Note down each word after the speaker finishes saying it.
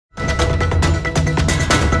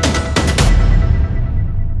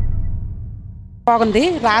బాగుంది.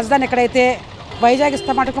 రాజధాని ఎక్కడైతే వైజాగ్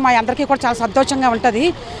ఇస్తే మటుకు మా అందరికీ కూడా చాలా సంతోషంగా ఉంటుంది.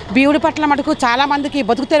 బీవుడి పట్ల మటుకు చాలామందికి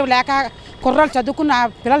బతుకు తెరువు లేక కుర్రాళ్ళు చదువుకున్న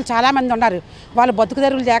పిల్లలు చాలామంది ఉన్నారు. వాళ్ళు బతుకు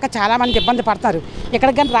తెరువులు లేక చాలామంది ఇబ్బంది పడతారు. ఇక్కడ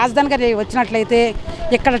కానీ రాజధాని గారి వచ్చినట్లయితే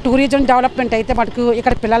ఇక్కడ టూరిజం డెవలప్మెంట్ అయితే మటుకు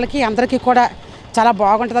ఇక్కడ పిల్లలకి అందరికీ కూడా చాలా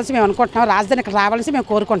బాగుంటుందని మేము అనుకుంటున్నాం. రాజధాని ఇక్కడ రావాలని మేము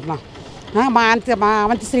కోరుకుంటున్నాం. మా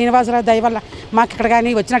అవంతి శ్రీనివాసరావు దయ వల్ల మాకు ఇక్కడ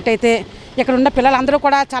కానీ వచ్చినట్టయితే ఇక్కడ ఉన్న పిల్లలందరూ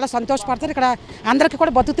కూడా చాలా సంతోషపడతారు. ఇక్కడ అందరికీ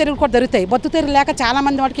కూడా బతుకు తెరువులు కూడా దొరుకుతాయి. బతుకు తెరువు లేక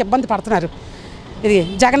చాలామంది వాటికి ఇబ్బంది పడుతున్నారు. ఇది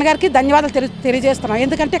జగన్ గారికి ధన్యవాదాలు తెలియజేస్తున్నాం.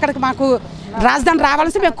 ఎందుకంటే ఇక్కడికి మాకు రాజధాని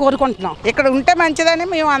రావాలని మేము కోరుకుంటున్నాం. ఇక్కడ ఉంటే మంచిదని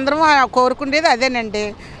మేము అందరం కోరుకునేది అదేనండి.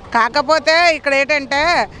 కాకపోతే ఇక్కడ ఏంటంటే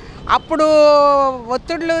అప్పుడు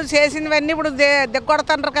ఒత్తిళ్ళు చేసినవన్నీ ఇప్పుడు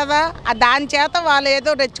దిగ్గొడుతుండ్రు కదా, దాని చేత వాళ్ళు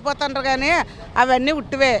ఏదో రెచ్చిపోతుండ్రు. కానీ అవన్నీ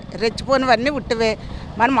ఉట్టివే, రెచ్చిపోయినవన్నీ ఉట్టివే.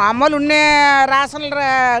 మన మామూలు ఉన్న రాష్ట్రాల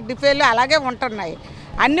డిఫేలు అలాగే ఉంటున్నాయి,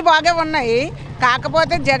 అన్నీ బాగా ఉన్నాయి.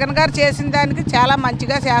 కాకపోతే జగన్ గారు చేసిన దానికి చాలా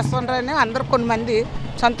మంచిగా చేస్తుండ్రని అందరూ కొంతమంది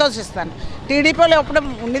సంతోషిస్తాను. టీడీపీలో ఎప్పుడు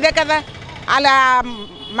ఉన్నదే కదా, అలా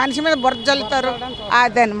మనిషి మీద బురద జల్లుతారు,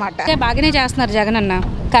 అదనమాట. బాగానే చేస్తున్నారు జగన్ అన్న,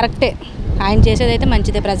 కరెక్టే. ఆయన చేసేదైతే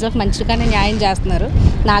మంచిదే, ప్రజలకు మంచిగానే న్యాయం చేస్తున్నారు.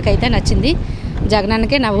 నాకైతే నచ్చింది. జగన్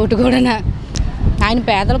అన్నకే నా ఓటు కూడా. ఆయన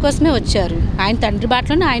పేదల కోసమే వచ్చారు. ఆయన తండ్రి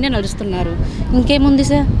బాటలోనే ఆయనే నడుస్తున్నారు. ఇంకేముంది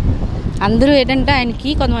సార్, అందరూ ఏంటంటే ఆయనకి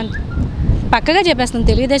కొంతమంది పక్కగా చెప్పేస్తున్నాం,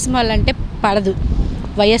 తెలుగుదేశం వాళ్ళంటే పడదు,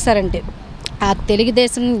 వైఎస్ఆర్ అంటే. ఆ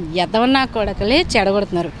తెలుగుదేశం ఎదవన్నా కొడకలే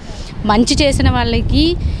చెడగొడుతున్నారు. మంచి చేసిన వాళ్ళకి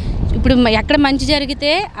ఇప్పుడు ఎక్కడ మంచి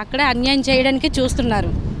జరిగితే అక్కడ అన్యాయం చేయడానికి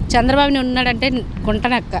చూస్తున్నారు. చంద్రబాబుని ఉన్నాడంటే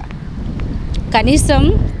గుంటనక్క. కనీసం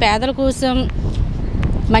పేదల కోసం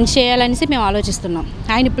మంచి చేయాలనేసి మేము ఆలోచిస్తున్నాం.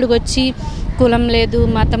 ఆయన ఇప్పుడు వచ్చి కులం లేదు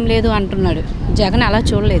మతం లేదు అంటున్నాడు. జగన్ అలా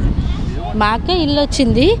చూడలేదు. మాకే ఇల్లు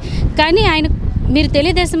వచ్చింది కానీ ఆయన మీరు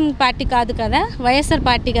తెలుగుదేశం పార్టీ కాదు కదా, వైఎస్ఆర్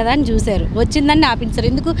పార్టీ కదా అని చూశారు. వచ్చిందని ఆపించారు.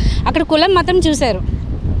 ఎందుకు అక్కడ కులం మతం చూశారు.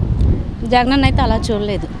 జగన్ అయితే అలా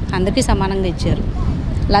చూడలేదు, అందరికీ సమానంగా ఇచ్చారు.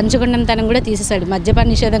 లంచగొండంతనం కూడా తీసేశాడు, మద్యపాన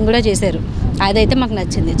నిషేధం కూడా చేశారు. అదైతే మాకు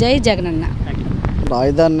నచ్చింది. జై జగన్ అన్న.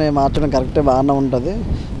 రాజధానిని మార్చడం కరెక్టే, బాగానే ఉంటుంది.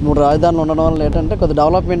 3 రాజధానులు ఉండడం వల్ల ఏంటంటే కొద్ది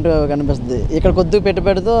డెవలప్మెంట్ కనిపిస్తుంది. ఇక్కడ కొద్దిగా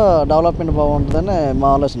పెట్టుబడితో డెవలప్మెంట్ బాగుంటుందని మా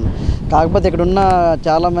ఆలోచన. కాకపోతే ఇక్కడ ఉన్న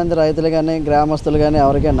చాలామంది రైతులు కానీ గ్రామస్తులు కానీ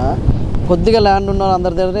ఎవరికైనా కొద్దిగా ల్యాండ్ ఉన్న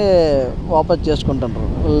అందరి దగ్గర వాపస్ చేసుకుంటున్నారు.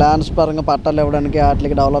 ల్యాండ్స్ పరంగా పట్టాలు ఇవ్వడానికి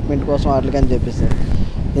వాటికి డెవలప్మెంట్ కోసం వాటికి అని చెప్పేసి.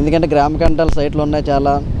 ఎందుకంటే గ్రామ కంటాల సైట్లు ఉన్నాయి,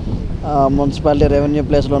 చాలా మున్సిపాలిటీ రెవెన్యూ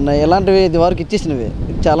ప్లేస్లు ఉన్నాయి. ఇలాంటివి ఇది వరకు ఇచ్చేసినవి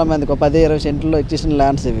చాలామందికి 10-20 సెంట్లలో ఇచ్చేసిన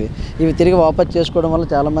ల్యాండ్స్ ఇవి తిరిగి వాపస్ చేసుకోవడం వల్ల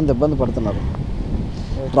చాలామంది ఇబ్బంది పడుతున్నారు.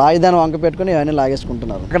 రాజధాని వంక పెట్టుకుని ఇవన్నీ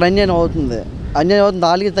లాగేసుకుంటున్నారు. అక్కడ అన్యాయం అవుతుంది.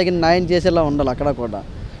 వాళ్ళకి తగిన న్యాయం చేసేలా ఉండాలి. అక్కడ కూడా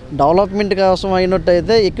డెవలప్మెంట్ కోసం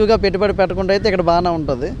అయినట్టయితే ఎక్కువగా పెట్టుబడి పెట్టకుండా అయితే ఇక్కడ బాగానే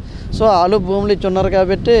ఉంటుంది. సో వాళ్ళు భూములు ఇచ్చి ఉన్నారు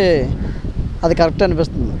కాబట్టి అది కరెక్ట్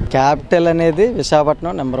అనిపిస్తుంది. క్యాపిటల్ అనేది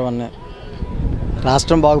విశాఖపట్నం నెంబర్ 1.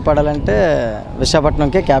 రాష్ట్రం బాగుపడాలంటే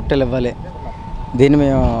విశాఖపట్నంకే క్యాపిటల్ ఇవ్వాలి. దీన్ని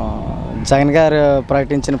మేము జగన్ గారు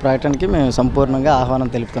ప్రకటించిన ప్రకటనకి మేము సంపూర్ణంగా ఆహ్వానం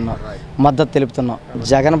తెలుపుతున్నాం, మద్దతు తెలుపుతున్నాం.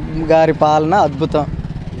 జగన్ గారి పాలన అద్భుతం.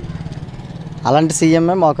 అలాంటి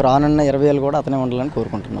సీఎంఏ మాకు రానున్న 20 ఏళ్ళు కూడా అతనే ఉండాలని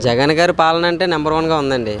కోరుకుంటున్నాం. జగన్ గారి పాలన అంటే నెంబర్ 1గా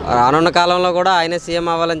ఉందండి. రానున్న కాలంలో కూడా ఆయనే సీఎం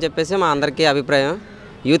అవ్వాలని చెప్పేసి మా అందరికీ అభిప్రాయం.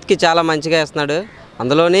 యూత్కి చాలా మంచిగా ఇస్తున్నాడు.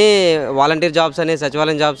 అందులోని వాలంటీర్ జాబ్స్ అని,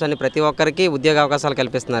 సచివాలయం జాబ్స్ అని ప్రతి ఒక్కరికి ఉద్యోగ అవకాశాలు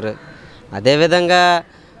కల్పిస్తున్నారు. అదేవిధంగా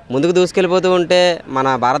ముందుకు దూసుకెళ్ళిపోతూ ఉంటే మన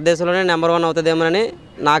భారతదేశంలోనే నెంబర్ 1 అవుతుందేమోనని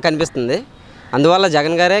నాకు అనిపిస్తుంది. అందువల్ల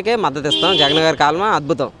జగన్ గారికే మద్దతు ఇస్తాం. జగన్ గారి కాలం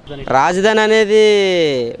అద్భుతం. రాజధాని అనేది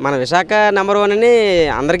మన విశాఖ నెంబర్ 1 అని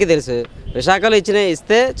అందరికీ తెలుసు. విశాఖలో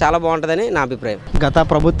ఇస్తే చాలా బాగుంటుందని నా అభిప్రాయం. గత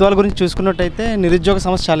ప్రభుత్వాల గురించి చూసుకున్నట్టయితే నిరుద్యోగ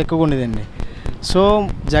సమస్య చాలా ఎక్కువగా ఉండేదండి. సో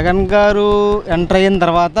జగన్ గారు ఎంటర్ అయిన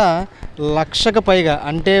తర్వాత 1,00,000కు పైగా,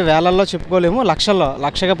 అంటే వేలల్లో చెప్పుకోలేము,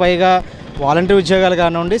 లక్షకు పైగా వాలంటీర్ ఉద్యోగాలు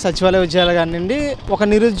కానివ్వండి, సచివాలయ ఉద్యోగాలు కానివ్వండి, ఒక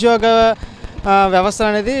నిరుద్యోగ వ్యవస్థ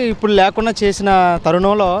అనేది ఇప్పుడు లేకుండా చేసిన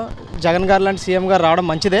తరుణంలో జగన్ గారు లాంటి సీఎం గారు రావడం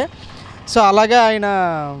మంచిదే. సో అలాగే ఆయన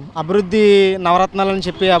అభివృద్ధి నవరత్నాలని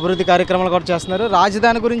చెప్పి అభివృద్ధి కార్యక్రమాలు కూడా చేస్తున్నారు.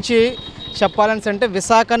 రాజధాని గురించి చెప్పాలని అంటే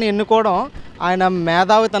విశాఖని ఎన్నుకోవడం ఆయన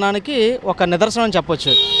మేధావితనానికి ఒక నిదర్శనం అని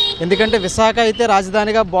చెప్పొచ్చు. ఎందుకంటే విశాఖ అయితే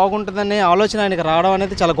రాజధానిగా బాగుంటుందనే ఆలోచన ఆయనకు రావడం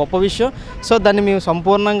అనేది చాలా గొప్ప విషయం. సో దాన్ని మేము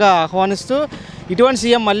సంపూర్ణంగా ఆహ్వానిస్తూ ఇటువంటి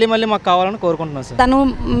సీఎం మళ్ళీ మాకు కావాలని కోరుకుంటున్నాం సార్. తను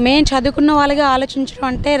మేము చదువుకున్న వాళ్ళగా ఆలోచించడం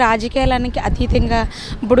అంటే రాజకీయాలకి అతీతంగా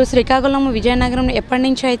ఇప్పుడు శ్రీకాకుళం విజయనగరం ఎప్పటి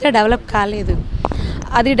నుంచో అయితే డెవలప్ కాలేదు.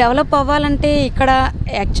 అది డెవలప్ అవ్వాలంటే ఇక్కడ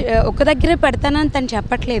ఒక దగ్గరే పెడతానని తను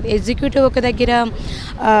చెప్పట్లేదు. ఎగ్జిక్యూటివ్ ఒక దగ్గర,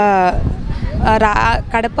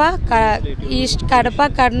 ఈస్ట్ కడప,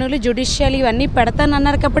 కర్నూలు, జ్యుడిషియల్ ఇవన్నీ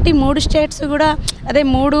పెడతానన్నారు. కాబట్టి 3 స్టేట్స్ కూడా, అదే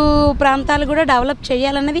 3 ప్రాంతాలు కూడా డెవలప్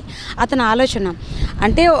చేయాలన్నది అతని ఆలోచన.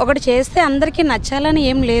 అంటే ఒకటి చేస్తే అందరికీ నచ్చాలని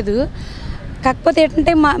ఏం లేదు. కాకపోతే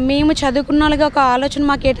ఏంటంటే మేము చదువుకున్న వాళ్ళగా ఒక ఆలోచన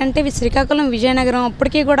మాకు ఏంటంటే శ్రీకాకుళం విజయనగరం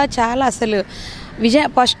అప్పటికీ కూడా చాలా అసలు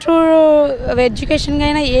ఫస్ట్ ఎడ్యుకేషన్గా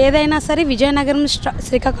అయినా ఏదైనా సరే విజయనగరం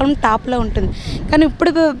శ్రీకాకుళం టాప్లో ఉంటుంది. కానీ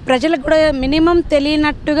ఇప్పుడు ప్రజలకు కూడా మినిమం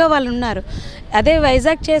తెలియనట్టుగా వాళ్ళు ఉన్నారు. అదే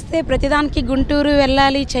వైజాగ్ చేస్తే ప్రతిదానికి గుంటూరు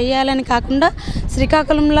వెళ్ళాలి చేయాలని కాకుండా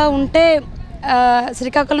శ్రీకాకుళంలో ఉంటే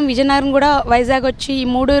శ్రీకాకుళం విజయనగరం కూడా వైజాగ్ వచ్చి ఈ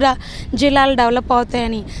 3 జిల్లాలు డెవలప్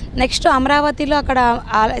అవుతాయని. నెక్స్ట్ అమరావతిలో అక్కడ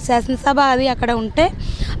శాసనసభ అది అక్కడ ఉంటే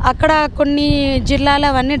అక్కడ కొన్ని జిల్లాలు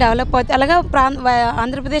అవన్నీ డెవలప్ అవుతాయి. అలాగా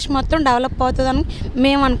ఆంధ్రప్రదేశ్ మొత్తం డెవలప్ అవుతుందని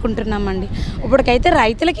మేము అనుకుంటున్నామండి. ఇప్పటికైతే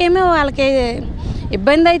రైతులకేమీ వాళ్ళకి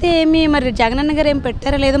ఇబ్బంది అయితే ఏమీ మరి జగనన్న గారు ఏం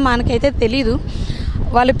పెట్టారో లేదో మనకైతే తెలీదు.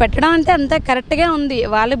 వాళ్ళు పెట్టడం అంటే అంతా కరెక్ట్గా ఉంది.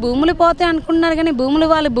 వాళ్ళ భూములు పోతాయి అనుకుంటున్నారు కానీ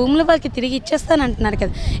వాళ్ళ భూములు వాళ్ళకి తిరిగి ఇచ్చేస్తానంటున్నారు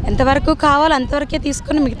కదా. ఎంతవరకు కావాలో అంతవరకే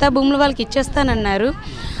తీసుకొని మిగతా భూములు వాళ్ళకి ఇచ్చేస్తానన్నారు.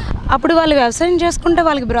 అప్పుడు వాళ్ళు వ్యవసాయం చేసుకుంటే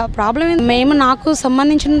వాళ్ళకి ప్రాబ్లం ఏంటి? నాకు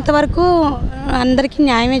సంబంధించినంత వరకు అందరికీ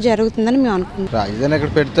న్యాయమే జరుగుతుందని మేము అనుకుంటున్నాం. రాజధాని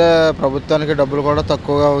ఇక్కడ పెడితే ప్రభుత్వానికి డబ్బులు కూడా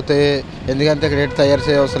తక్కువగా అవుతాయి. ఎందుకంటే ఇక్కడ రేటు తయారు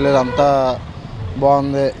చేయ అవసరం లేదు, అంతా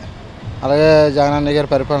బాగుంది. అలాగే జగనన్న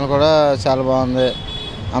గారి పరిపాలన కూడా చాలా బాగుంది.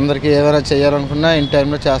 అందరికీ ఏమైనా చేయాలనుకున్నా ఇన్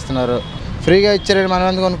టైంలో చేస్తున్నారు. ఫ్రీగా ఇచ్చారండి, మనం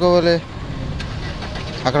ఎందుకు అనుకోవాలి.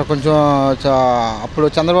 అక్కడ కొంచెం అప్పుడు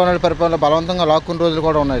చంద్రబాబు నాయుడు పరిపాలన బలవంతంగా లాక్కున్న రోజులు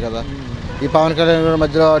కూడా ఉన్నాయి కదా. ఈ పవన్ కళ్యాణ్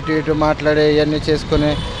మధ్యలో అటు ఇటు మాట్లాడి ఇవన్నీ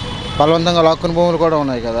చేసుకుని బలవంతంగా లాక్కున్న భూములు కూడా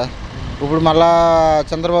ఉన్నాయి కదా. ఇప్పుడు మళ్ళా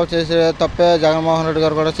చంద్రబాబు చేసే తప్పే జగన్మోహన్ రెడ్డి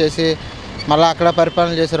గారు కూడా చేసి మళ్ళీ అక్కడ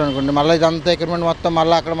పరిపాలన చేశారు అనుకోండి. మళ్ళీ ఇదంతా ఎక్విప్మెంట్ మొత్తం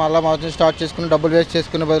అక్కడ మొత్తం స్టార్ట్ చేసుకుని డబ్బులు వేస్ట్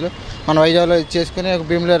చేసుకునే బదులు మన వైజాగ్లో చేసుకుని ఒక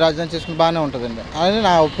భీమిలో రాజధాని చేసుకుని బాగానే ఉంటుందండి అని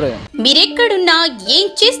నా అభిప్రాయం. మీరెక్కడున్నా ఏం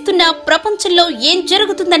చేస్తున్నా ప్రపంచంలో ఏం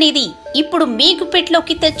జరుగుతుందనేది ఇప్పుడు మీకు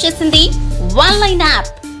పెట్లోకి తెచ్చేసింది ఆన్లైన్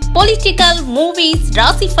యాప్. పొలిటికల్, మూవీస్,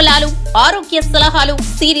 రాశి ఫలాలు, ఆరోగ్య సలహాలు,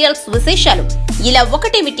 సీరియల్స్ విశేషాలు ఇలా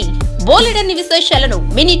ఒకటేమిటి బోలెడన్ని విశేషాలను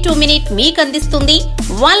మినిట్ టు మినిట్ మీకు అందిస్తుంది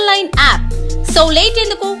ఆన్లైన్ యాప్. సో లేట్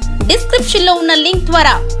ఎందుకు, డిస్క్రిప్షన్ లో ఉన్న లింక్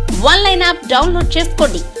ద్వారా ఆన్లైన్ యాప్ డౌన్లోడ్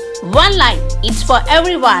చేసుకోండి. Online, it's for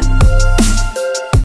everyone.